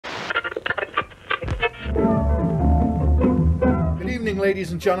evening,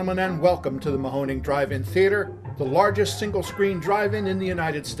 ladies and gentlemen, and welcome to the Mahoning Drive-In Theater, the largest single-screen drive-in in the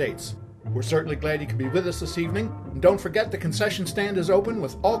United States. We're certainly glad you could be with us this evening, and don't forget the concession stand is open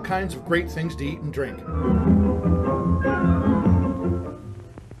with all kinds of great things to eat and drink.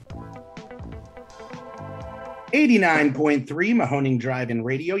 .3 Mahoning Drive-In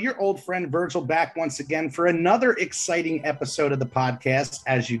Radio, your old friend Virgil back once again for another exciting episode of the podcast.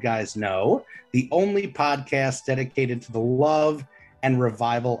 As you guys know, the only podcast dedicated to the love and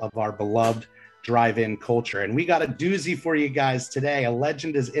revival of our beloved drive-in culture. And we got a doozy for you guys today. A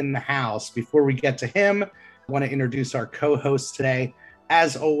legend is in the house. Before we get to him, I want to introduce our co-host today.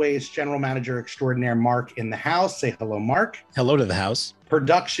 As always, General Manager Extraordinaire Mark in the house. Say hello, Mark. Hello to the house.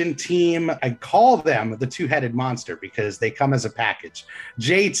 Production team, I call them the two-headed monster because they come as a package.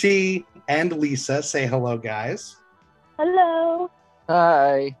 JT and Lisa, say hello, guys. Hello.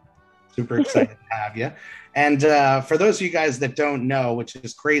 Hi. Super excited to have you. And for those of you guys that don't know, which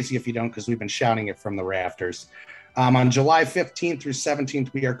is crazy if you don't, because we've been shouting it from the rafters, on July 15th through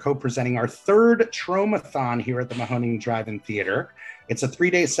 17th, we are co-presenting our third Tromathon here at the Mahoning Drive-In Theater. It's a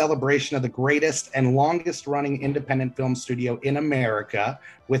 3-day celebration of the greatest and longest-running independent film studio in America,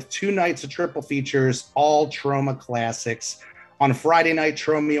 with 2 nights of triple features, all Troma classics. On Friday night,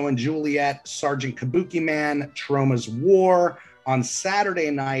 Tromeo and Juliet, Sergeant Kabukiman, Troma's War. On Saturday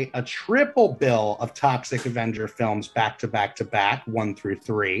night, a triple bill of TOXIC AVENGER films back to back to back, 1 through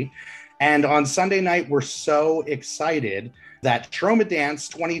 3. And on Sunday night, we're so excited that Tromadance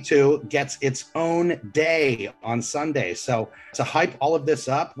 22 gets its own day on Sunday. So to hype all of this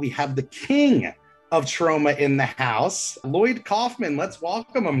up, we have the king of Troma in the house, Lloyd Kaufman. Let's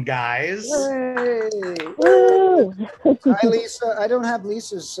welcome him, guys. Hey. Woo. Hi, Lisa. I don't have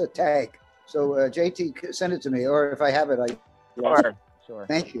Lisa's tag, so JT send it to me, or if I have it, Sure.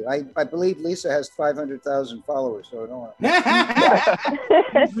 Thank you. I believe Lisa has 500,000 followers, so I don't want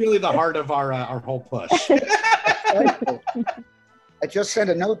to. It's really the heart of our whole push. I just sent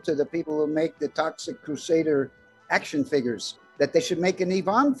a note to the people who make the Toxic Crusader action figures that they should make an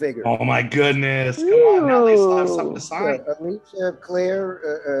Yvonne figure. Oh my goodness. Come on, now they still have something to sign. Lisa,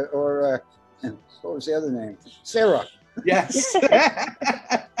 Claire, or what was the other name? Sarah. Yes.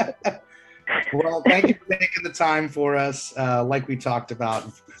 Well, thank you for making the time for us. Like we talked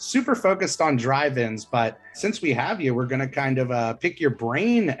about, super focused on drive-ins, but since we have you, we're going to kind of pick your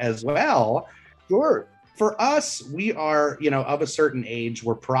brain as well. Sure. For us, we are, of a certain age.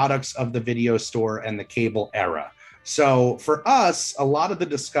 We're products of the video store and the cable era. So for us, a lot of the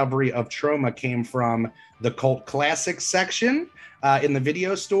discovery of Troma came from the cult classics section in the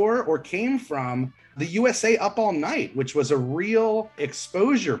video store, or came from the USA Up All Night, which was a real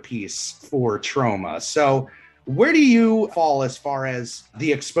exposure piece for Troma. So where do you fall as far as the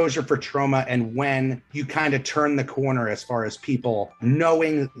exposure for Troma, and when you kind of turn the corner as far as people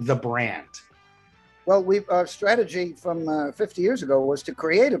knowing the brand? Well, our strategy from 50 years ago was to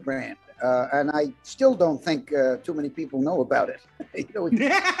create a brand. And I still don't think too many people know about it.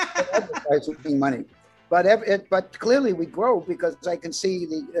 Advertising money. But clearly we grow because I can see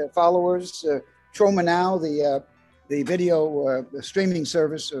the followers. Troma Now, the video streaming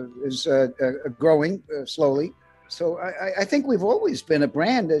service, is growing slowly. So I think we've always been a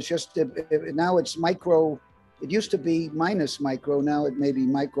brand. It's just now it's micro. It used to be minus micro. Now it may be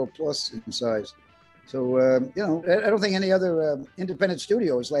micro plus in size. So, I don't think any other independent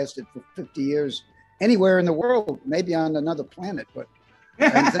studio has lasted for 50 years anywhere in the world, maybe on another planet. But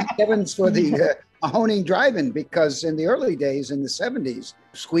thank heavens for the Mahoning Drive-In, because in the early days, in the 70s,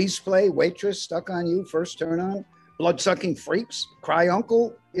 Squeeze Play, Waitress, Stuck on You, First Turn On, Blood-Sucking Freaks, Cry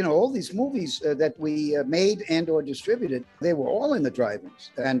Uncle, all these movies that we made and or distributed, they were all in the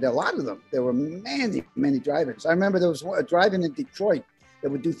drive-ins. And a lot of them, there were many, many drive-ins. I remember there was a drive-in in Detroit that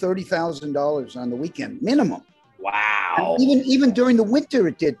would do $30,000 on the weekend, minimum. Wow. And even during the winter,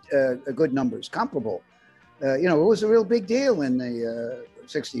 it did good numbers, comparable. It was a real big deal in the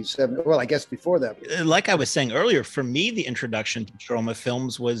 60s, 70s. Well, I guess before that. Like I was saying earlier, for me, the introduction to Troma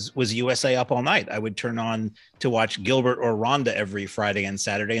films was USA Up All Night. I would turn on to watch Gilbert or Rhonda every Friday and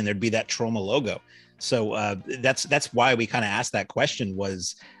Saturday, and there'd be that Troma logo. So that's why we kind of asked that question.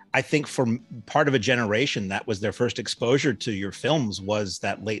 Was I think for part of a generation, that was their first exposure to your films, was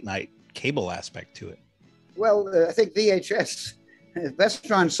that late night cable aspect to it. Well, I think VHS.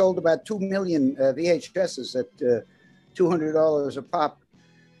 Vestron sold about 2 million VHSs at $200 a pop.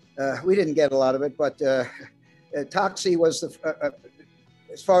 We didn't get a lot of it, but Toxie was,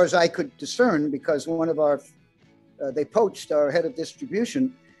 as far as I could discern, because one of they poached our head of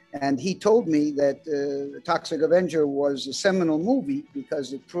distribution, and he told me that Toxic Avenger was a seminal movie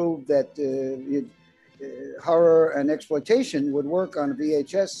because it proved that horror and exploitation would work on a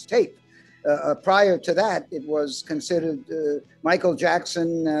VHS tape. Prior to that, it was considered Michael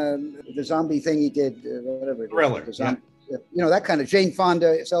Jackson, the zombie thing he did, whatever it Thriller, was, that kind of Jane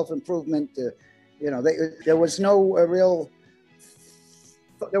Fonda, self-improvement. There was no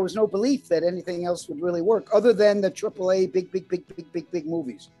there was no belief that anything else would really work other than the AAA big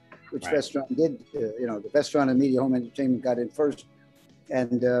movies, which Vestron did. The Vestron and Media Home Entertainment got in first.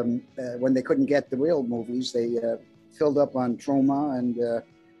 And when they couldn't get the real movies, they filled up on Troma and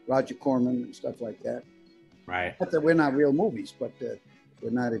Roger Corman and stuff like that. Right. Not that we're not real movies, but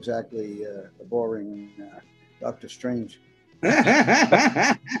we're not exactly boring Doctor Strange.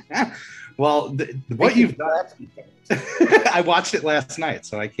 Well, what you've done, I watched it last night,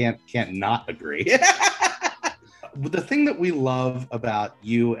 so I can't not agree. The thing that we love about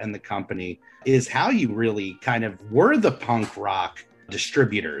you and the company is how you really kind of were the punk rock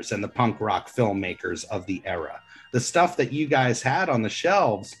distributors and the punk rock filmmakers of the era. The stuff that you guys had on the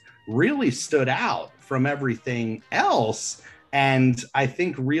shelves really stood out from everything else, and I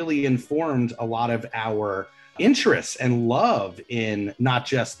think really informed a lot of our interests and love in not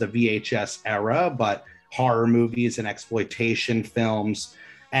just the VHS era, but horror movies and exploitation films.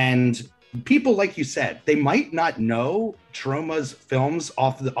 And people, like you said, they might not know Troma's films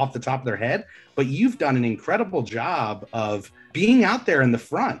off the top of their head, but you've done an incredible job of being out there in the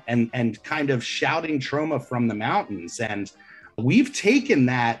front and kind of shouting Troma from the mountains. And we've taken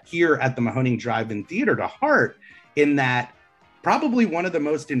that here at the Mahoning Drive-In Theater to heart, in that probably one of the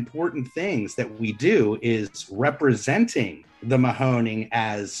most important things that we do is representing the Mahoning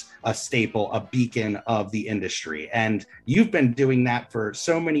as a staple, a beacon of the industry. And you've been doing that for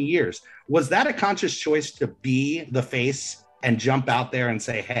so many years. Was that a conscious choice to be the face and jump out there and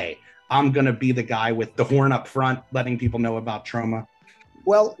say, hey, I'm going to be the guy with the horn up front, letting people know about Troma?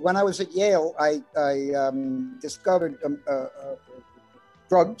 Well, when I was at Yale, I discovered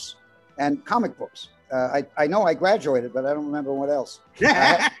drugs and comic books. I know I graduated, but I don't remember what else. I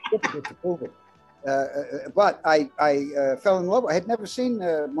had to prove it. But I fell in love. I had never seen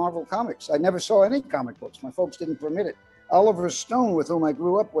Marvel comics. I never saw any comic books. My folks didn't permit it. Oliver Stone, with whom I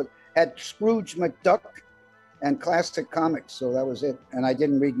grew up with, had Scrooge McDuck and classic comics. So that was it. And I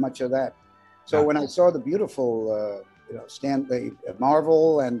didn't read much of that. So when I saw the beautiful, the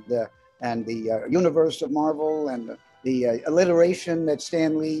Marvel and the universe of Marvel and the alliteration that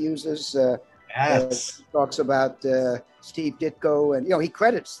Stan Lee uses, talks about Steve Ditko, and he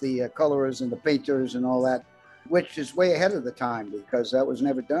credits the colorers and the painters and all that, which is way ahead of the time because that was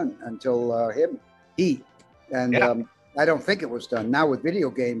never done until I don't think it was done. Now with video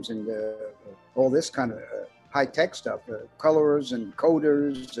games and all this kind of high tech stuff, colorers and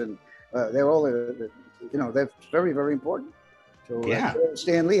coders, and they're all they're very, very important. So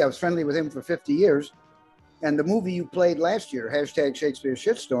Stan Lee, I was friendly with him for 50 years. And the movie you played last year, #Shakespeare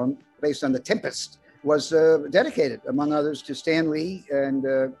Shitstorm, based on The Tempest, was dedicated, among others, to Stan Lee and,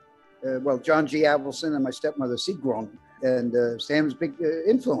 John G. Avildsen and my stepmother, Sigrun. And Stan's big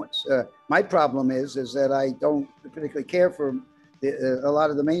influence. My problem is that I don't particularly care for a lot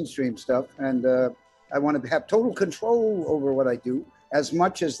of the mainstream stuff. And I want to have total control over what I do, as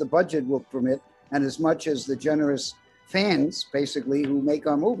much as the budget will permit and as much as the generous fans, basically, who make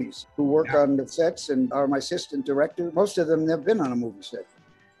our movies, who work on the sets and are my assistant director. Most of them never been on a movie set.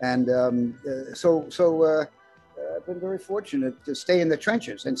 And I've been very fortunate to stay in the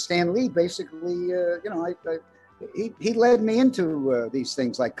trenches. And Stan Lee basically, he led me into these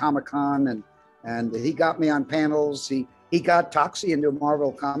things like Comic-Con, and he got me on panels. He got TOXIC into a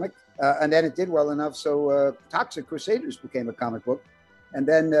Marvel comic, and then it did well enough. So TOXIC Crusaders became a comic book. And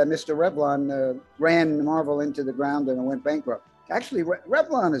then Mr. Revlon ran Marvel into the ground and it went bankrupt. Actually,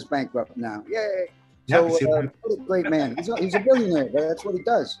 Revlon is bankrupt now. Yay. So what a great man. He's a billionaire, but that's what he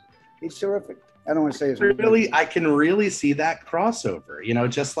does. He's terrific. I don't want to say his name. I can really see that crossover,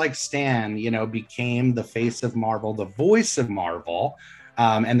 just like Stan, became the face of Marvel, the voice of Marvel,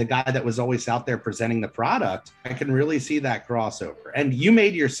 and the guy that was always out there presenting the product. I can really see that crossover. And you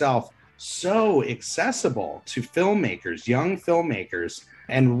made yourself so accessible to filmmakers, young filmmakers,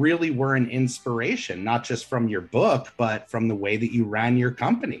 and really were an inspiration, not just from your book, but from the way that you ran your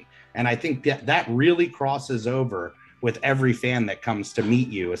company. And I think that really crosses over with every fan that comes to meet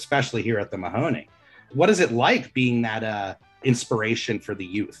you, especially here at the Mahoning. What is it like being that inspiration for the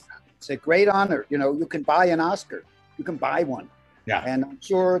youth? It's a great honor. You can buy an Oscar. You can buy one. Yeah. And I'm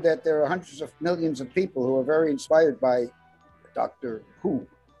sure that there are hundreds of millions of people who are very inspired by Doctor Who,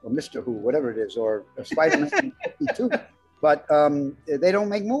 or Mr. Who, whatever it is, or Spider-Man 52, but they don't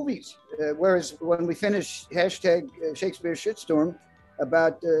make movies. Whereas when we finish #Shakespeare Shitstorm,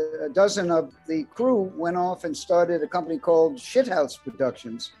 about a dozen of the crew went off and started a company called Shithouse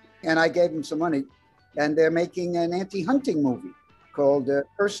Productions. And I gave them some money. And they're making an anti-hunting movie called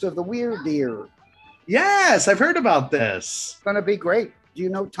Curse of the Weird Deer. Yes, I've heard about this. It's going to be great. Do you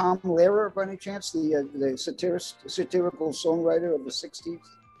know Tom Lehrer by any chance, the satirical songwriter of the 60s?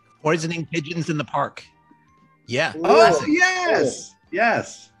 Poisoning pigeons in the park. Yeah. Oh, yes.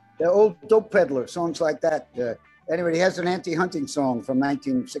 Yes. The old dope peddler, songs like that. Anyway, he has an anti-hunting song from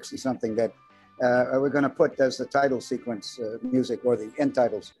 1960-something that we're going to put as the title sequence music or the end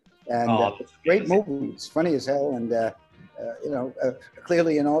titles. And it's a great movie. It's funny as hell, and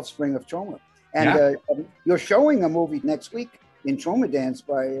clearly an offspring of Troma. And you're showing a movie next week in Tromadance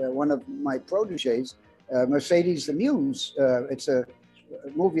by one of my proteges, Mercedes the Muse. It's a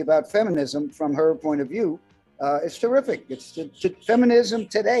movie about feminism from her point of view. It's terrific. It's feminism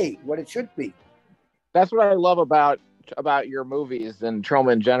today, what it should be. That's what I love about your movies and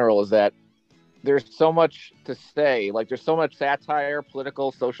Troma in general, is that there's so much to say. Like, there's so much satire,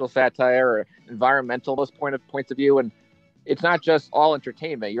 political, social satire, or environmentalist points of view, and it's not just all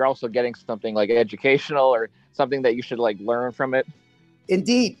entertainment. You're also getting something like educational or something that you should like learn from it.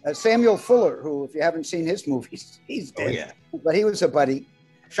 Indeed, Samuel Fuller, who, if you haven't seen his movies, he's dead. But he was a buddy.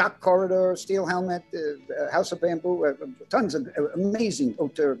 Shock Corridor, Steel Helmet, House of Bamboo, tons of amazing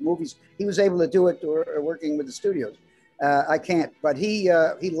auteur movies. He was able to do it working with the studios. I can't, but he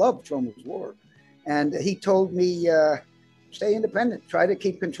loved Troma's War. And he told me, stay independent, try to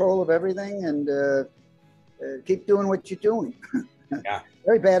keep control of everything, and keep doing what you're doing. Yeah.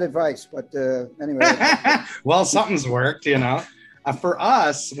 Very bad advice, but anyway. Well, something's worked, you know. For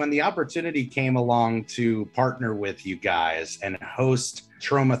us, when the opportunity came along to partner with you guys and host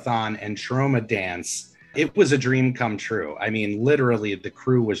Tromathon and Tromadance, it was a dream come true. I mean, literally, the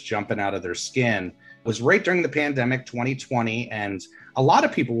crew was jumping out of their skin. It was right during the pandemic, 2020, and a lot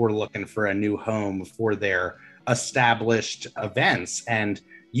of people were looking for a new home for their established events. And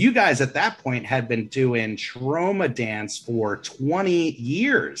you guys at that point had been doing Tromadance for 20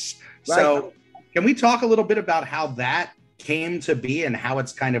 years. Right. So can we talk a little bit about how that came to be and how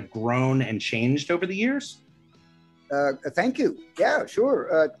it's kind of grown and changed over the years? Thank you. Yeah,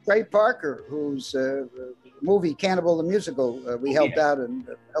 sure. Trey Parker, whose movie Cannibal the Musical, we helped out and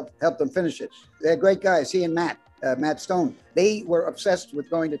helped them finish it. They're great guys. He and Matt Stone. They were obsessed with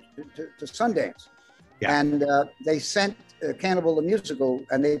going to Sundance. Yeah. And they sent Cannibal the Musical,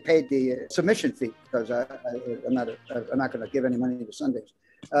 and they paid the submission fee, because I'm not going to give any money to Sundance.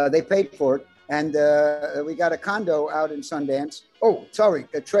 They paid for it, and we got a condo out in Sundance. Oh, sorry,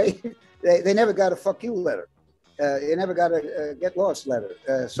 Trey. They never got a fuck you letter. They never got a get lost letter.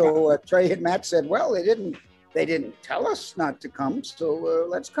 So Trey and Matt said, well, they didn't tell us not to come, so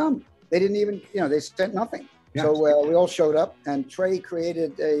let's come. They didn't even, they sent nothing. Yeah. So we all showed up, and Trey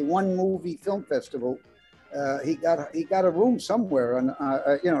created a one movie film festival. He got a room somewhere on,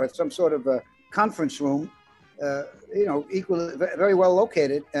 at some sort of a conference room, equally very well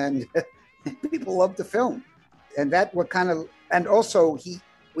located, and people loved the film. And that were and also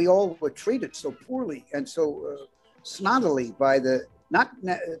we all were treated so poorly and so snottily by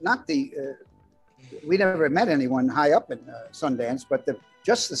we never met anyone high up in Sundance, but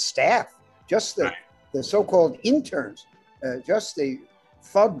just the staff, just the so-called interns, just the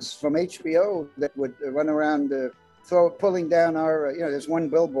thugs from HBO that would run around pulling down our, there's one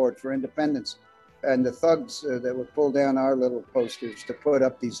billboard for independence, and the thugs that would pull down our little posters to put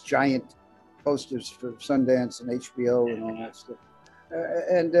up these giant posters for Sundance and HBO and all that stuff.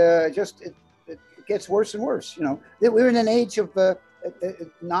 It gets worse and worse. We're in an age of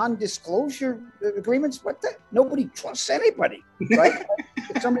non-disclosure agreements, but nobody trusts anybody, right?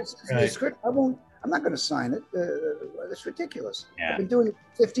 If somebody says the script, I'm not going to sign it. It's ridiculous. Yeah. I've been doing it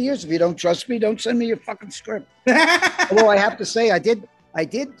 50 years. If you don't trust me, don't send me your fucking script. Although I have to say, I did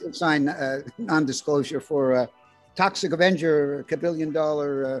sign non-disclosure for TOXIC AVENGER, $1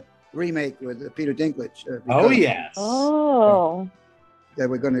 billion remake with Peter Dinklage. Oh, yes. Oh. That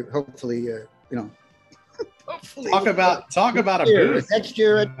we're going to hopefully, talk about a booth. Next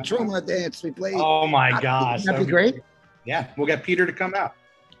year at Tromadance, we play. Oh my gosh. That'd be great. Yeah, we'll get Peter to come out.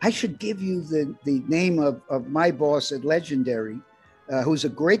 I should give you the name of my boss at Legendary, who's a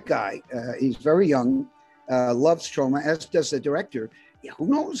great guy. He's very young, loves Troma, as does the director. Yeah, who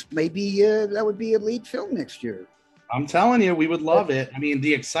knows? Maybe that would be a lead film next year. I'm telling you, we would love it. I mean,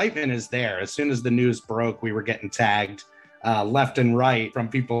 the excitement is there. As soon as the news broke, we were getting tagged left and right from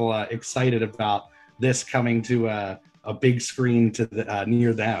people excited about this coming to a big screen to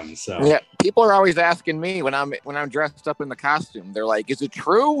near them. So yeah, people are always asking me when I'm dressed up in the costume. They're like, "Is it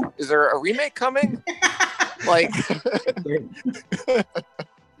true? Is there a remake coming?" Like,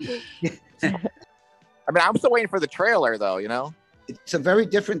 I mean, I'm still waiting for the trailer, though. You know, It's a very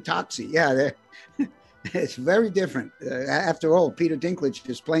different Toxie. Yeah, it's very different. After all, Peter Dinklage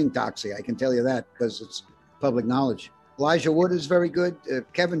is playing Toxie. I can tell you that because it's public knowledge. Elijah Wood is very good.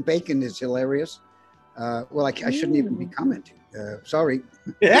 Kevin Bacon is hilarious. Well, I shouldn't even be commenting. Sorry.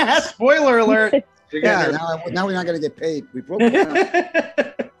 Yeah, spoiler alert. Yeah, now we're not going to get paid. We broke it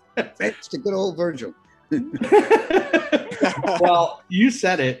up. It's the good old Virgil. Well, you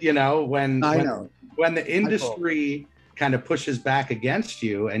said it, you know, when the industry kind of pushes back against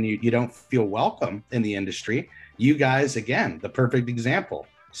you and you don't feel welcome in the industry, you guys, again, the perfect example.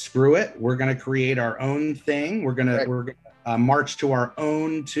 Screw it. We're going to create our own thing. We're going to march to our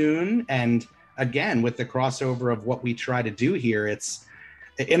own tune. And again, with the crossover of what we try to do here, it's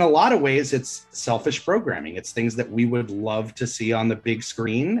in a lot of ways, it's selfish programming. It's things that we would love to see on the big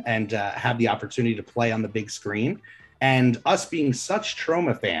screen and have the opportunity to play on the big screen. And us being such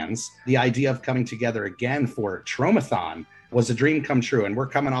Troma fans, the idea of coming together again for Tromathon was a dream come true. And we're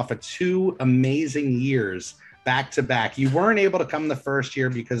coming off of 2 amazing years back to back. You weren't able to come the first year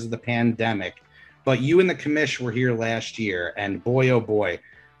because of the pandemic, but you and the commish were here last year. And boy, oh boy,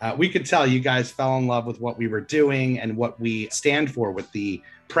 we could tell you guys fell in love with what we were doing and what we stand for with the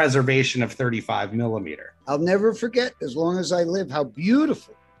preservation of 35 millimeter. I'll never forget, as long as I live, how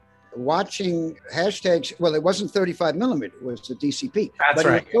beautiful watching hashtags. Well, it wasn't 35 millimeter, it was the DCP. That's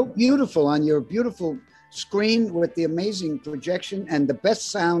right. It was so beautiful on your beautiful screen with the amazing projection and the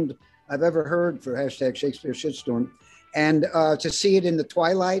best sound I've ever heard for hashtag Shakespeare Shitstorm. And to see it in the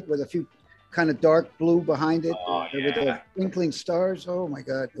twilight with a few kind of dark blue behind it with the twinkling stars. Oh my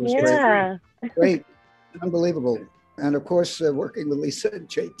God, it was great, unbelievable. And of course, working with Lisa and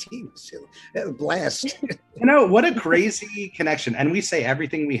JT was a blast. You know, what a crazy connection. And we say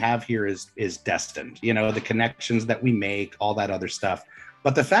everything we have here is destined, you know, the connections that we make, all that other stuff.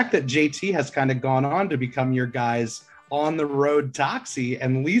 But the fact that JT has kind of gone on to become your guys on the road Toxie,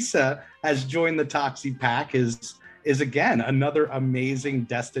 and Lisa has joined the Toxie pack is again another amazing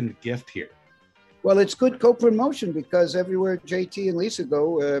destined gift here. Well, it's good co-promotion because everywhere JT and Lisa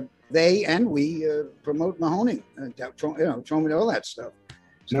go, they and we promote Mahoning, Troma, all that stuff.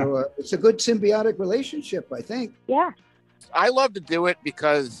 So it's a good symbiotic relationship, I think. Yeah. I love to do it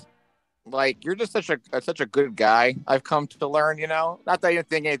because, like, you're just such a good guy. I've come to learn, you know, not that I didn't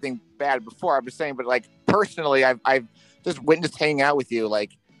think anything bad before. I'm just saying, but like personally, I've just witnessed hanging out with you.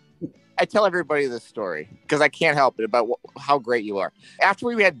 Like, I tell everybody this story because I can't help it about how great you are. After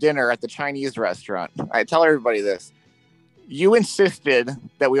we had dinner at the Chinese restaurant, I tell everybody this. You insisted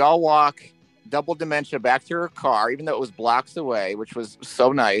that we all walk double dementia back to her car, even though it was blocks away, which was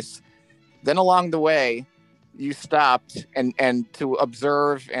so nice. Then along the way, you stopped and to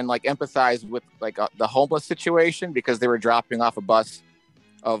observe and like empathize with like the homeless situation because they were dropping off a bus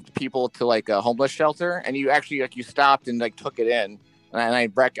of people to like a homeless shelter. And you actually you stopped and like took it in.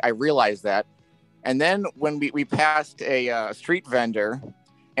 And I realized that. And then when we passed a street vendor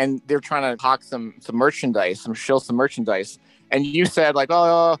and they're trying to hawk some merchandise, some merchandise. And you said like,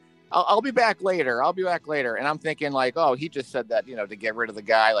 oh, I'll be back later. I'll be back later. And I'm thinking like, oh, he just said that, you know, to get rid of the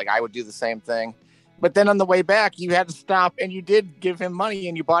guy. Like I would do the same thing. But then on the way back, you had to stop and you did give him money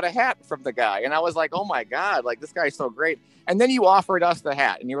and you bought a hat from the guy. And I was like, oh my God, like this guy's so great. And then you offered us the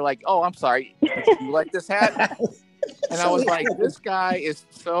hat and you were like, oh, I'm sorry. You like this hat? And I was like, this guy is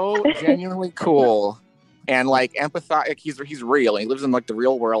so genuinely cool and like empathetic. He's real. And he lives in like the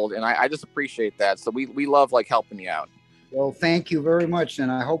real world. And I just appreciate that. So we love like helping you out. Well, thank you very much.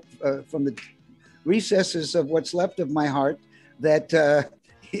 And I hope from the recesses of what's left of my heart that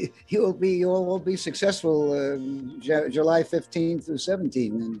you'll all be successful July 15 through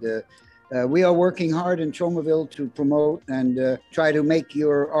 17. And we are working hard in Tromaville to promote and try to make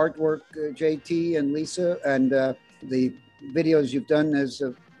your artwork, JT and Lisa, and the videos you've done as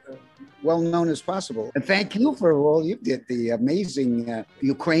well known as possible. And thank you for all you did. The amazing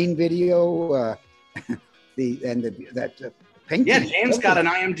Ukraine video, that painting. Yeah, James got an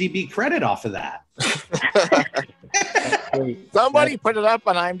IMDb credit off of that. Somebody put it up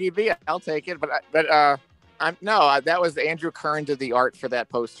on IMDb. I'll take it. But that was Andrew Kern did the art for that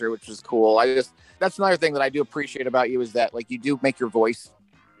poster, which was cool. That's another thing that I do appreciate about you is that like you do make your voice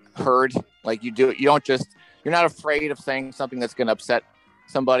heard. Like you're not afraid of saying something that's going to upset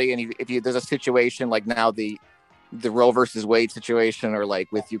somebody. And if there's a situation like now the Roe versus Wade situation or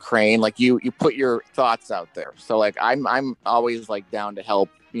like with Ukraine, like you put your thoughts out there. So like I'm always like down to help,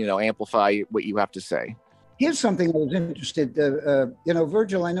 you know, amplify what you have to say. Here's something I was interested.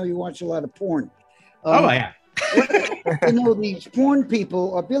 Virgil, I know you watch a lot of porn. Oh, yeah. These porn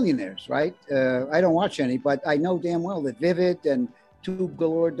people are billionaires, right? I don't watch any, but I know damn well that Vivid and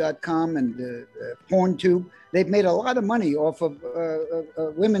TubeGalore.com and PornTube, they've made a lot of money off of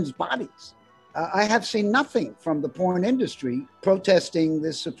women's bodies. I have seen nothing from the porn industry protesting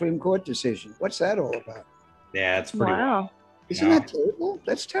this Supreme Court decision. What's that all about? Yeah, it's pretty wild. Isn't that terrible?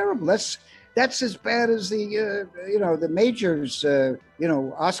 That's terrible. That's as bad as the the majors,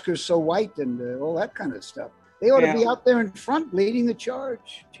 Oscars So White and all that kind of stuff. They ought to be out there in front leading the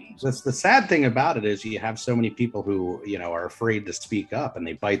charge. That's the sad thing about it is you have so many people who, are afraid to speak up and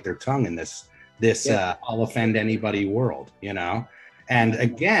they bite their tongue in this I'll offend anybody world, And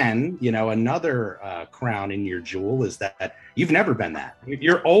again, another crown in your jewel is that you've never been that.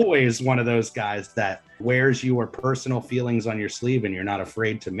 You're always one of those guys that wears your personal feelings on your sleeve and you're not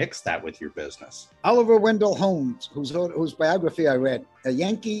afraid to mix that with your business. Oliver Wendell Holmes, whose biography I read, a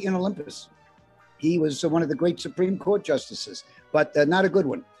Yankee in Olympus. He was one of the great Supreme Court justices, but not a good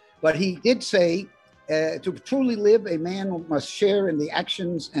one. But he did say, to truly live, a man must share in the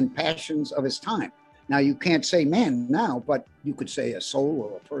actions and passions of his time. Now, you can't say man now, but you could say a soul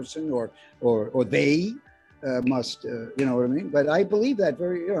or a person or they must, you know what I mean? But I believe that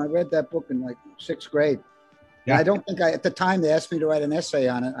I read that book in like 6th grade. Yeah. I don't think at the time they asked me to write an essay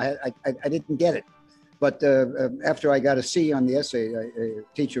on it. I didn't get it. But after I got a C on the essay, a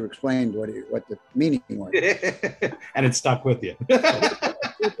teacher explained what the meaning was. And it stuck with you.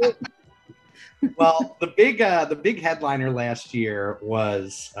 Well, the big headliner last year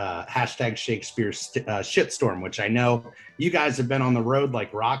was #Shakespeare shitstorm, which I know you guys have been on the road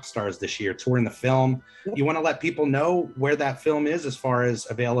like rock stars this year, touring the film. You want to let people know where that film is as far as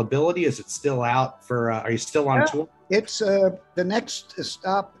availability? Is it still out for? Are you still on tour? It's the next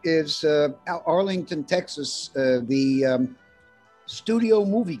stop is Arlington, Texas. The Studio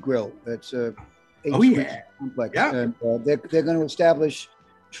Movie Grill. That's complex. Yeah. And they're going to establish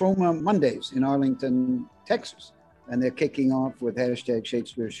Troma Mondays in Arlington, Texas, and they're kicking off with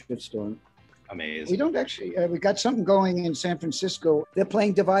 #Shakespeare shitstorm. Amazing. We don't actually. We got something going in San Francisco. They're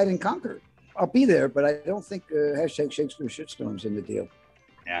playing Divide and Conquer. I'll be there, but I don't think #Shakespeare shitstorm's in the deal.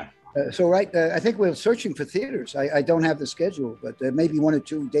 Yeah. I think we're searching for theaters. I don't have the schedule, but there may be 1 or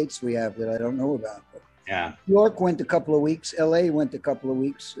 2 dates we have that I don't know about. But yeah. New York went a couple of weeks. LA went a couple of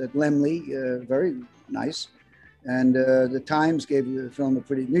weeks at Lemley. Very nice. And the Times gave the film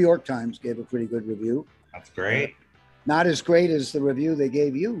New York Times gave a pretty good review. That's great. Not as great as the review they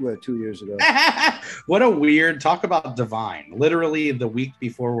gave you 2 years ago. What a weird, talk about divine. Literally the week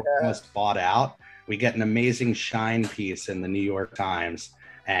before we're almost bought out, we get an amazing shine piece in the New York Times.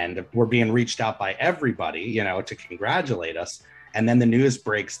 And we're being reached out by everybody, to congratulate us. And then the news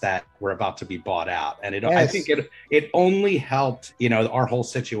breaks that we're about to be bought out. And I think it only helped, our whole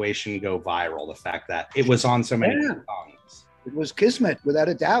situation go viral. The fact that it was on so many tongues. It was kismet, without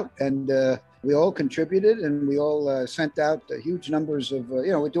a doubt. And we all contributed and we all sent out huge numbers of,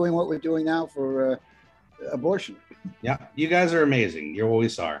 we're doing what we're doing now for abortion. Yeah, you guys are amazing. You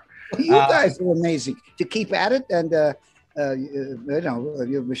always are. You guys are amazing to keep at it. And,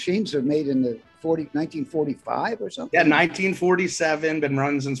 your machines are made in the 1945 or something. Yeah, 1947, been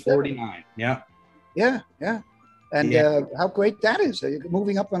run since 49. Yeah. Yeah. And how great that is. You're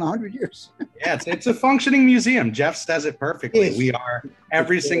moving up on 100 years. Yeah, it's a functioning museum. Jeff says it perfectly. Yes. We are,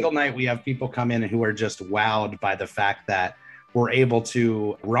 every single night we have people come in who are just wowed by the fact that we're able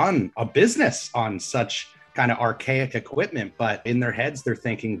to run a business on such kind of archaic equipment, but in their heads, they're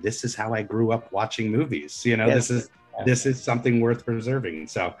thinking, this is how I grew up watching movies. Yes. This is something worth preserving.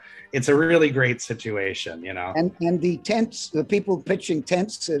 So it's a really great situation, And the tents, the people pitching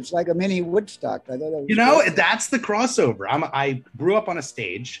tents, it's like a mini Woodstock. I thought that was that's the crossover. I grew up on a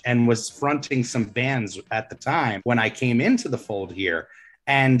stage and was fronting some bands at the time when I came into the fold here.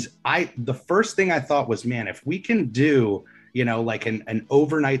 And the first thing I thought was, man, if we can do, like an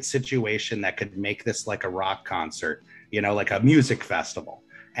overnight situation that could make this like a rock concert, like a music festival.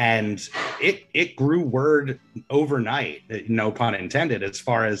 And it grew word overnight, no pun intended, as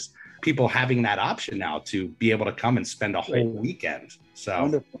far as people having that option now to be able to come and spend a whole weekend. So,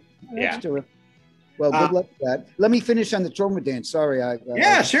 wonderful. That's terrific. Well, good luck with that. Let me finish on the Tromadance. Sorry.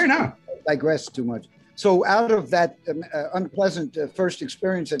 Sure. No. I digressed too much. So out of that unpleasant first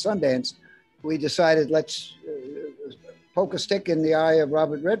experience at Sundance, we decided let's poke a stick in the eye of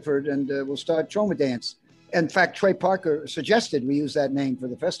Robert Redford and we'll start Tromadance. In fact, Trey Parker suggested we use that name for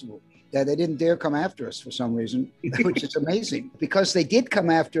the festival. They didn't dare come after us for some reason, which is amazing. Because they did come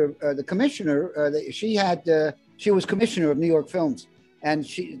after the commissioner. She was commissioner of New York Films, and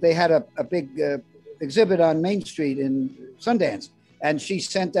they had a big exhibit on Main Street in Sundance. And she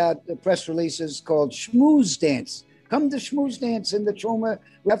sent out the press releases called Schmooze Dance. Come to Schmooze Dance in the Troma.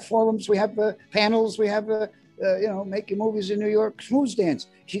 We have forums, we have panels, we have, make your movies in New York, Schmooze Dance.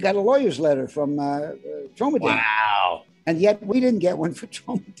 She got a lawyer's letter from Tromadance. Wow. And yet we didn't get one for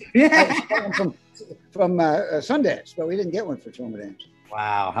Tromadance. Yeah. from Sundance, but we didn't get one for Tromadance.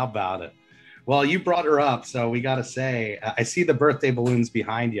 Wow, how about it? Well, you brought her up, so we got to say, I see the birthday balloons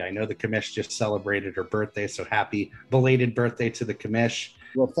behind you. I know the commish just celebrated her birthday, so happy belated birthday to the commish.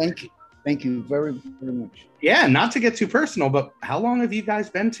 Well, thank you. Thank you very, very much. Yeah, not to get too personal, but how long have you guys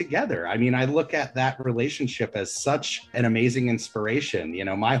been together? I mean, I look at that relationship as such an amazing inspiration. You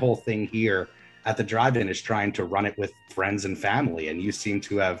know, my whole thing here at the drive-in is trying to run it with friends and family, and you seem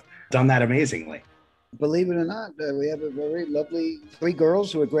to have done that amazingly. Believe it or not, we have a very lovely 3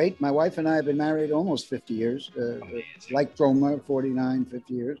 girls who are great. My wife and I have been married almost 50 years, like Troma, 49,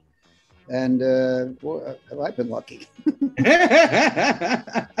 50 years. And boy, I've been lucky.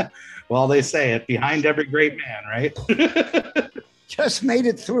 Well, they say it, behind every great man, right? Just made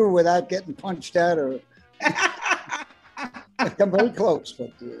it through without getting punched out or come very close.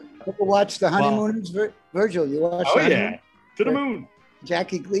 But people watch The Honeymooners. Virgil, you watch Oh, The Honeymooners? To the moon.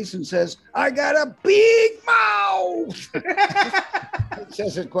 Jackie Gleason says, I got a big mouth. It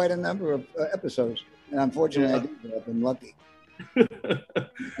says it quite a number of episodes. And unfortunately, I've been lucky.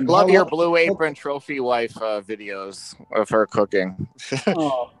 Love your Blue Apron trophy wife videos of her cooking.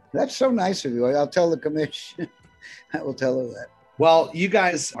 Oh, that's so nice of you. I'll tell the commission. I will tell her that. Well, you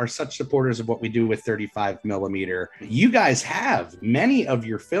guys are such supporters of what we do with 35 millimeter. You guys have many of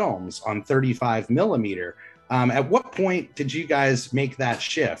your films on 35 millimeter. At what point did you guys make that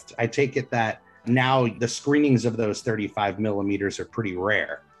shift? I take it that now the screenings of those 35 millimeters are pretty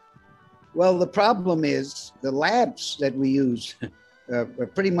rare. Well, the problem is the labs that we use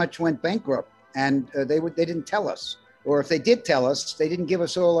pretty much went bankrupt, and they didn't tell us. Or if they did tell us, they didn't give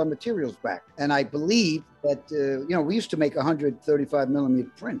us all our materials back. And I believe that, we used to make 135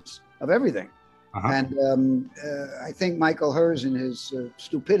 millimeter prints of everything. Uh-huh. And I think Michael Hers in his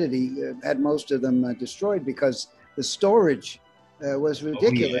stupidity had most of them destroyed because the storage was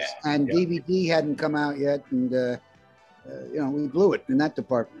ridiculous. Oh, yeah. And DVD hadn't come out yet. And, we blew it in that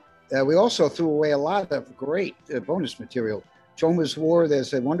department. We also threw away a lot of great bonus material. Troma's War,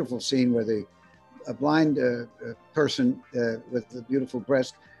 there's a wonderful scene where a blind person with a beautiful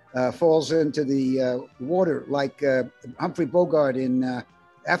breast falls into the water like Humphrey Bogart in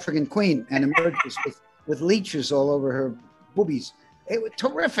African Queen and emerges with leeches all over her boobies. It was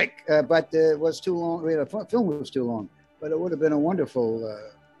terrific, but it was too long. The film was too long, but it would have been a wonderful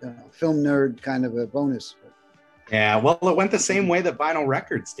film nerd kind of a bonus. Yeah, well, it went the same way that vinyl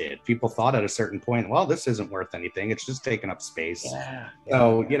records did. People thought at a certain point, well, this isn't worth anything. It's just taking up space. Yeah.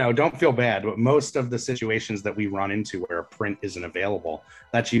 So, don't feel bad. But most of the situations that we run into where a print isn't available,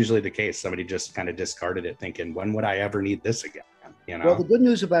 that's usually the case. Somebody just kind of discarded it thinking, when would I ever need this again? Well, the good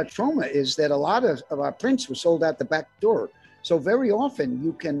news about Troma is that a lot of our prints were sold out the back door. So very often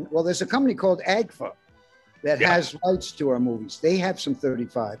you can, there's a company called AGFA that has rights to our movies. They have some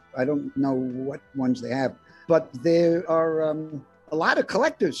 35. I don't know what ones they have. But there are a lot of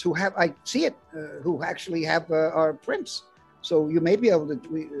collectors who have, I see it, who actually have our prints. So you may be able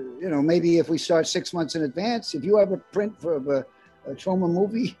to, maybe if we start 6 months in advance, if you have a print for a Troma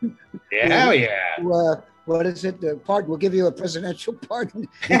movie. What is it? We'll give you a presidential pardon.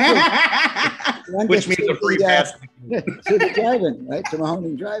 Which means a free pass. To the drive-in, right? To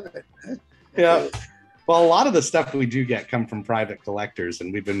Mahoning Drive-In. Yeah. Well, a lot of the stuff we do get come from private collectors,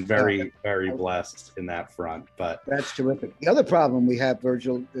 and we've been very, very blessed in that front. But that's terrific. The other problem we have,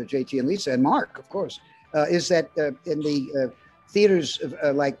 Virgil, JT, and Lisa, and Mark, of course, is that in the theaters,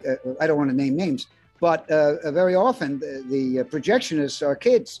 I don't want to name names, but very often the projectionists are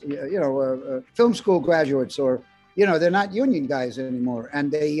kids, film school graduates, or they're not union guys anymore,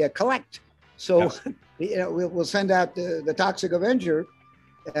 and they collect. So we'll send out the TOXIC Avenger.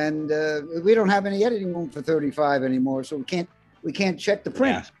 And we don't have any editing room for 35 anymore, so we can't check the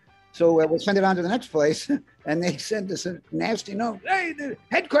print. Yeah. So we'll send it on to the next place, and they send us a nasty note. Hey, the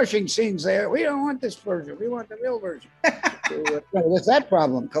head crushing scenes there. We don't want this version. We want the real version. So there's that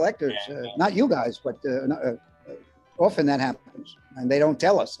problem. Collectors, not you guys, but often that happens, and they don't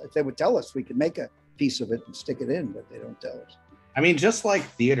tell us. If they would tell us, we could make a piece of it and stick it in, but they don't tell us. I mean, just like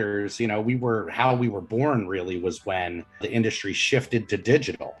theaters, how we were born really was when the industry shifted to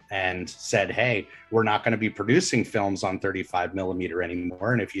digital and said, hey, we're not going to be producing films on 35 millimeter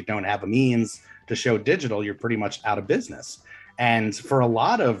anymore. And if you don't have a means to show digital, you're pretty much out of business. And for a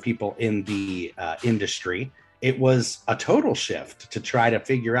lot of people in the industry, it was a total shift to try to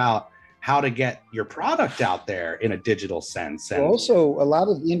figure out how to get your product out there in a digital sense. And also, a lot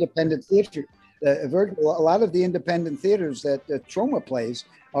of the independent theater, Virgil, a lot of the independent theaters that Troma plays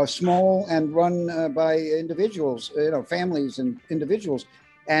are small and run by individuals, families and individuals,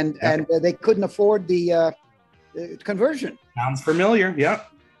 and they couldn't afford the conversion. Sounds familiar. Yep.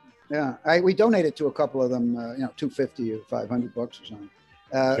 Yeah, we donated to a couple of them, $250 or $500 or something.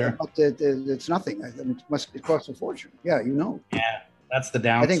 Sure. But it's nothing. I mean, it costs a fortune. Yeah, Yeah, that's the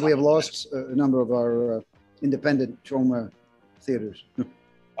downside. I think we have lost a number of our independent Troma theaters.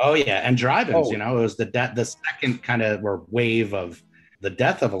 Oh yeah, and drive-ins. It was the second kind of wave of the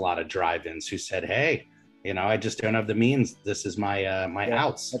death of a lot of drive-ins who said, "Hey, I just don't have the means. This is my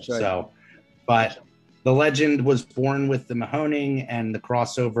outs." That's right. So, but the legend was born with the Mahoning and the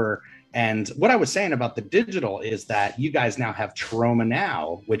crossover. And what I was saying about the digital is that you guys now have Troma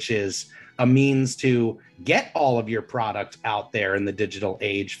Now, which is a means to get all of your product out there in the digital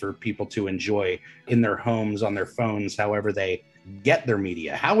age for people to enjoy in their homes, on their phones, however they get their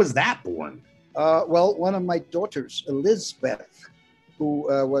media. How was that born? Well, one of my daughters, Elizabeth, who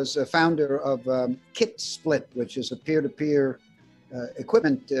was a founder of Kit Split, which is a peer-to-peer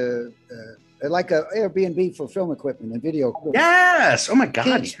equipment, like a Airbnb for film equipment and video equipment. Yes. Oh my God.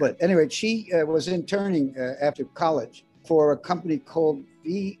 Kit Split. Anyway, she was interning after college for a company called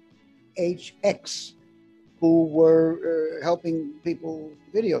VHX, who were helping people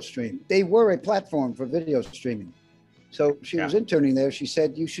video stream. They were a platform for video streaming. So she was interning there. She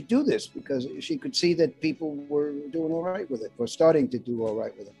said, you should do this, because she could see that people were doing all right with it, or starting to do all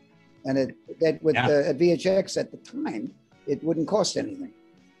right with it. And at VHX at the time, it wouldn't cost anything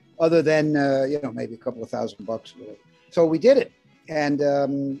other than, maybe a couple of $1,000. So we did it. And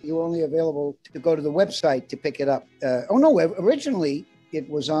you were only available to go to the website to pick it up. Originally it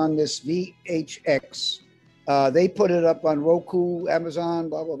was on this VHX. They put it up on Roku, Amazon,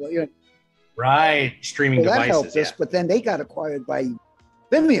 blah, blah, blah. Right, streaming devices. That helped us, but then they got acquired by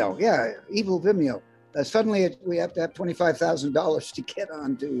Vimeo. Yeah, evil Vimeo. Suddenly we have to have $25,000 to get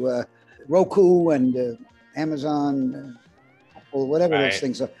onto Roku and Amazon, or whatever those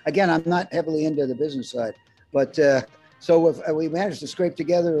things are. Again, I'm not heavily into the business side, but so if we managed to scrape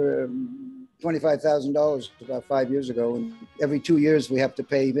together $25,000 about 5 years ago, and every 2 years we have to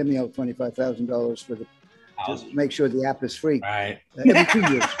pay Vimeo $25,000 to make sure the app is free. Right. Every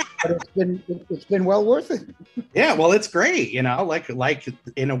 2 years. But it's been well worth it. Yeah, well, it's great. Like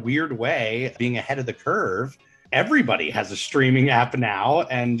in a weird way, being ahead of the curve. Everybody has a streaming app now,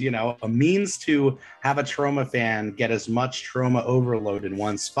 and a means to have a Troma fan get as much Troma overload in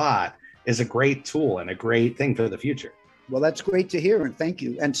one spot is a great tool and a great thing for the future. Well, that's great to hear, and thank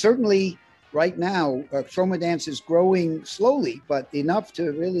you. And certainly, right now, Tromadance is growing slowly, but enough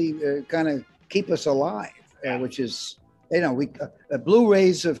to really kind of keep us alive, which is.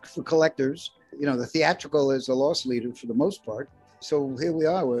 Blu-rays for collectors. The theatrical is a loss leader for the most part. So here we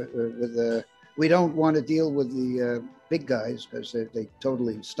are with we don't want to deal with the big guys because they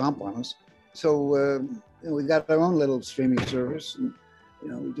totally stomp on us. So we've got our own little streaming service, and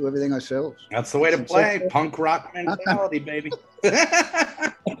we do everything ourselves. That's the way to play. Punk rock mentality, baby.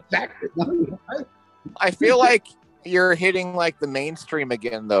 Exactly. I feel like you're hitting like the mainstream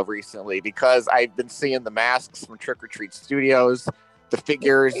again though recently, because I've been seeing the masks from Trick or Treat Studios. The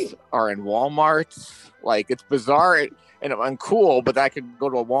figures are in Walmart. Like, it's bizarre and uncool, but I could go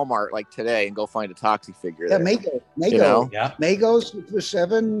to a Walmart like today and go find a TOXIC figure. Yeah, there. Mago. Yeah. Mago's for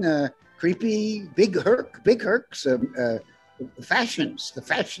 7, creepy, big Hercs, the fashion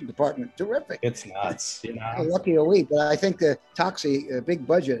department, terrific. It's nuts, How lucky are we? But I think the TOXIC big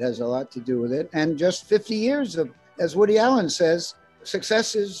budget has a lot to do with it, and just 50 years of, as Woody Allen says,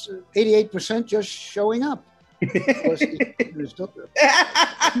 success is 88% just showing up.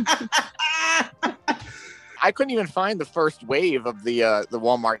 I couldn't even find the first wave of the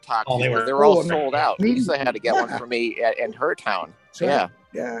Walmart TOXIC. Oh, they were all sold out. Lisa had to get one for me in her town. Yeah,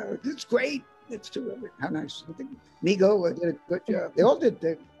 it's great. It's terrific. How nice. I think Migo did a good job. They all did.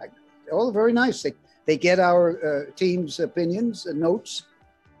 They're all very nice. They get our team's opinions and notes,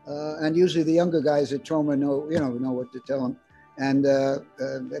 and usually the younger guys at Troma know what to tell them. And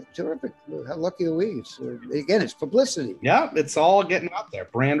they're terrific. How lucky are we? Again, it's publicity. Yeah, it's all getting out there.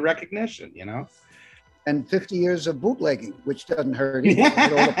 Brand recognition, And 50 years of bootlegging, which doesn't hurt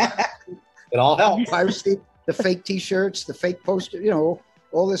either. It all helps. Piracy, the fake T-shirts, the fake poster,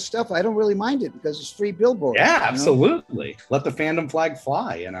 all this stuff. I don't really mind it because it's free billboard. Yeah, absolutely. Let the fandom flag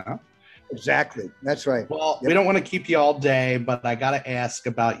fly, Exactly. That's right. Well, we don't want to keep you all day, but I got to ask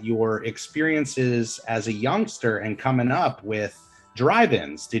about your experiences as a youngster and coming up with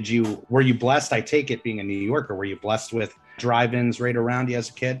drive-ins. Were you blessed? I take it, being a New Yorker, were you blessed with drive-ins right around you as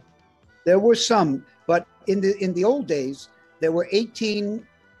a kid? There were some, but in the old days, there were 18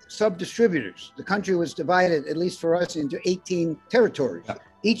 sub-distributors. The country was divided, at least for us, into 18 territories,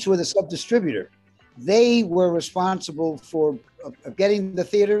 each with a sub-distributor. They were responsible for getting the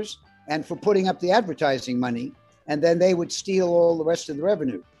theaters and for putting up the advertising money, and then they would steal all the rest of the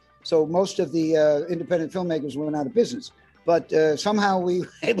revenue. So most of the independent filmmakers went out of business. But somehow we were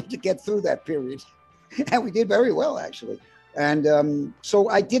able to get through that period, and we did very well, actually. And so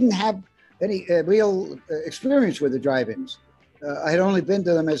I didn't have any real experience with the drive-ins. I had only been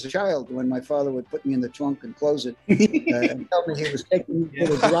to them as a child when my father would put me in the trunk and close it and tell me he was taking me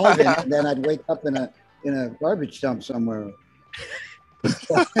to the drive-in, and then I'd wake up in a garbage dump somewhere.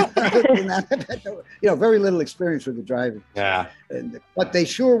 Very little experience with the drive-in. Yeah. But they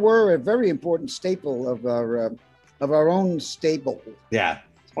sure were a very important staple of our own stable. Yeah.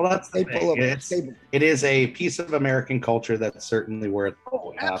 Well, that's the thing. It is a piece of American culture that's certainly worth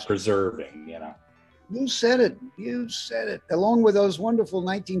preserving, you know. You said it. You said it. Along with those wonderful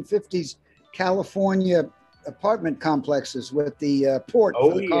 1950s California apartment complexes with the port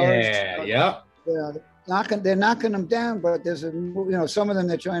for the cars. Yeah. They're knocking them down, but there's some of them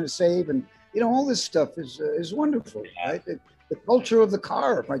they're trying to save, and all this stuff is wonderful, right? The culture of the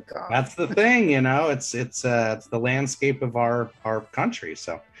car, my God. That's the thing, it's the landscape of our country.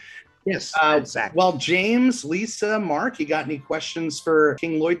 So yes, exactly. Well, James, Lisa, Mark, you got any questions for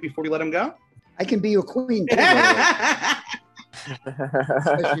King Lloyd before we let him go? I can be your queen too.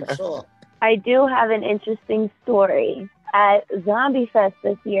 I do have an interesting story. At Zombie Fest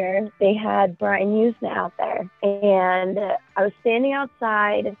this year, they had Brian Usna out there, and I was standing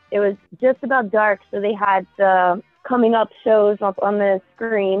outside. It was just about dark, so they had the coming up shows up on the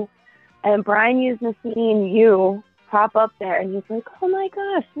screen, and Brian Usna seen you pop up there, and he's like, "Oh my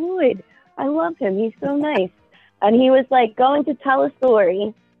gosh, Lloyd, I love him. He's so nice." And he was like going to tell a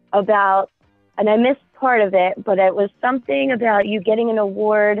story about, and I missed part of it, but it was something about you getting an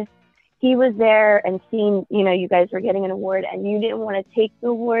award. He was there and seeing, you guys were getting an award, and you didn't want to take the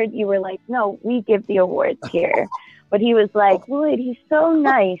award. You were like, "No, we give the awards here." But he was like, "Lloyd, he's so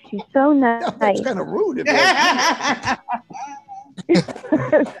nice. He's so nice." That's kind of rude.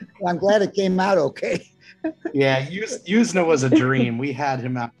 I'm glad it came out okay. Yeah, Usna was a dream. We had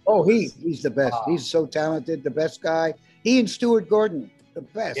him out. Oh, he's the best. He's so talented, the best guy. He and Stuart Gordon. The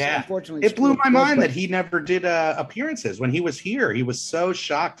best. Yeah. Unfortunately, it blew my mind that he never did appearances. When he was here, he was so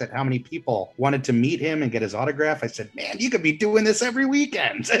shocked at how many people wanted to meet him and get his autograph. I said, "Man, you could be doing this every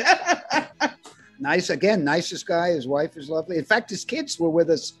weekend." Nicest guy. His wife is lovely. In fact, his kids were with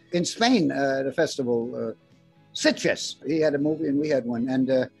us in Spain at a festival, Sitges. He had a movie and we had one, and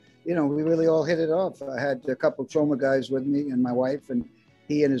we really all hit it off. I had a couple of Troma guys with me and my wife, and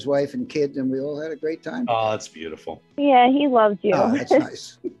he and his wife and kid, and we all had a great time. Oh, that's beautiful. Yeah, he loved you. Oh, that's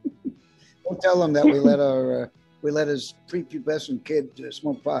nice. Don't tell him that we let his prepubescent kid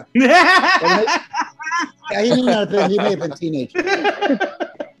smoke pot. He may have been a teenager.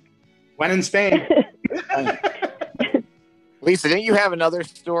 When in Spain. Lisa, didn't you have another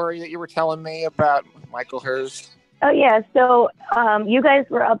story that you were telling me about Michael Hers? Oh, yeah. So you guys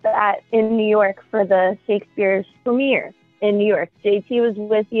were up in New York for the Shakespeare's premiere in New York. JT was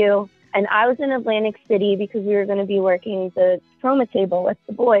with you, and I was in Atlantic City because we were going to be working the Troma table with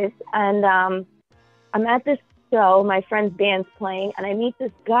the boys. And I'm at this show, my friend's band's playing, and I meet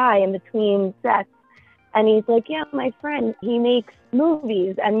this guy in between sets, and he's like, "Yeah, my friend, he makes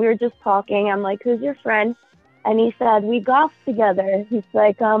movies." And we were just talking. I'm like, "Who's your friend?" And he said, "We golf together." He's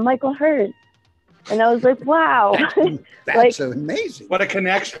like, "Michael Hers." And I was like, wow. That's amazing. What a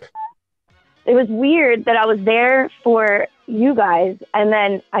connection. It was weird that I was there for you guys, and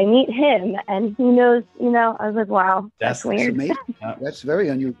then I meet him, and he knows, I was like, wow, that's weird. Amazing. That's very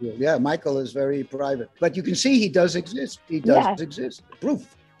unusual. Yeah, Michael is very private. But you can see he does exist. He does exist.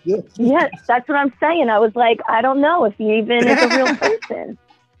 Proof. Yeah. Yes, that's what I'm saying. I was like, I don't know if he even is a real person.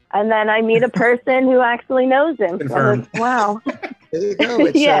 And then I meet a person who actually knows him. So I was like, wow. There you go.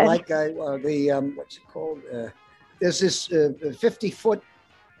 It's like what's it called? There's this 50-foot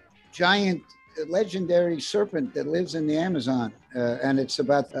giant legendary serpent that lives in the Amazon, and it's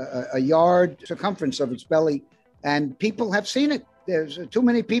about a yard circumference of its belly, and people have seen it. There's too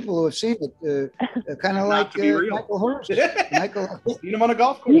many people who have seen it, kind of like Michael Hers. Michael, seen him on a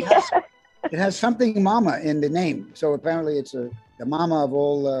golf course. It has something mama in the name, so apparently it's the mama of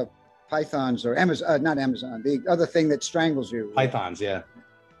all pythons, or not Amazon, the other thing that strangles you. Pythons, yeah.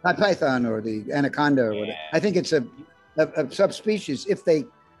 Not python or the anaconda or whatever. I think it's a subspecies. If they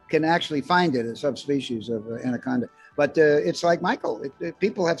can actually find it, a subspecies of anaconda. But it's like Michael.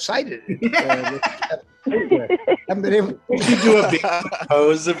 People have cited it. Haven't been able. Did you do a big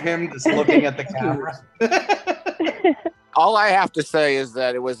pose of him just looking at the camera? All I have to say is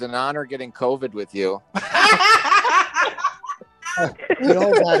that it was an honor getting COVID with you. We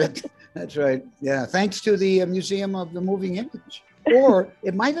all got it. That's right. Yeah. Thanks to the Museum of the Moving Image. Or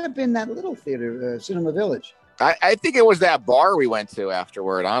it might have been that little theater, Cinema Village. I think it was that bar we went to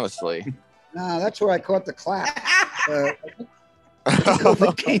afterward, honestly. No, that's where I caught the clap.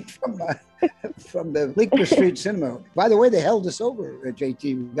 COVID came from the Bleecker Street Cinema. By the way, they held us over, JT.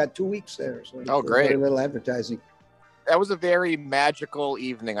 We got 2 weeks there. So great. A little advertising. That was a very magical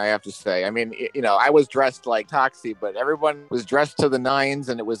evening, I have to say. I mean, I was dressed like Toxie, but everyone was dressed to the nines,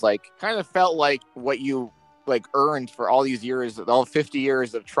 and it was like, kind of felt like what you like earned for all these years, all 50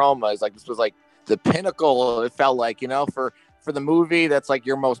 years of Troma. Is like, this was like the pinnacle. It felt like, for the movie that's like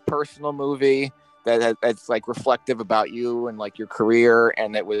your most personal movie, that's like reflective about you and like your career,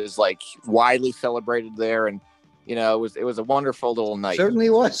 and it was like widely celebrated there, and it was a wonderful little night.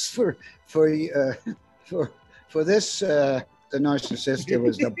 Certainly was for this the narcissist. It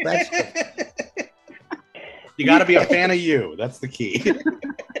was the best. You got to be a fan of you. That's the key.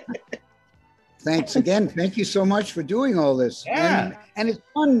 Thanks again. Thank you so much for doing all this. Yeah. And it's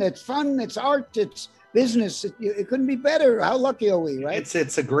fun. It's fun. It's art. It's business. It couldn't be better. How lucky are we, right?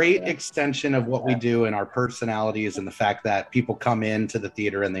 It's a great extension of what we do and our personalities, and the fact that people come into the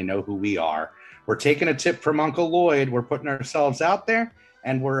theater and they know who we are. We're taking a tip from Uncle Lloyd. We're putting ourselves out there,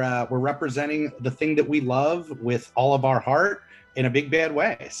 and we're representing the thing that we love with all of our heart in a big bad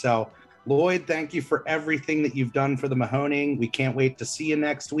way. So, Lloyd, thank you for everything that you've done for the Mahoning. We can't wait to see you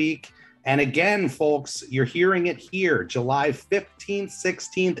next week. And again, folks, you're hearing it here, July 15th,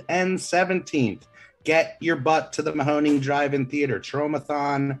 16th, and 17th. Get your butt to the Mahoning Drive-In Theater.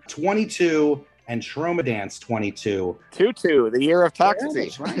 Tromathon 22 and Tromadance 22. 22, the year of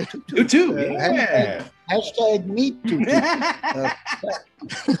Toxie. Yeah, right. 22, yeah. Hashtag me too.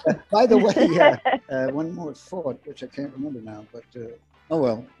 By the way, one more thought, which I can't remember now, but oh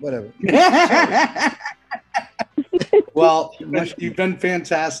well, whatever. Well, you've been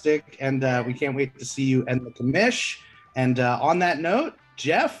fantastic, and we can't wait to see you and the commish. And on that note,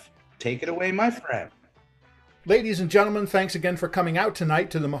 Jeff, take it away, my friend. Ladies and gentlemen, thanks again for coming out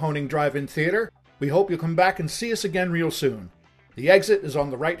tonight to the Mahoning Drive-In Theater. We hope you'll come back and see us again real soon. The exit is on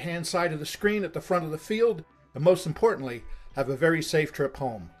the right-hand side of the screen at the front of the field, and most importantly, have a very safe trip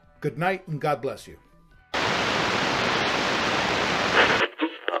home. Good night, and God bless you.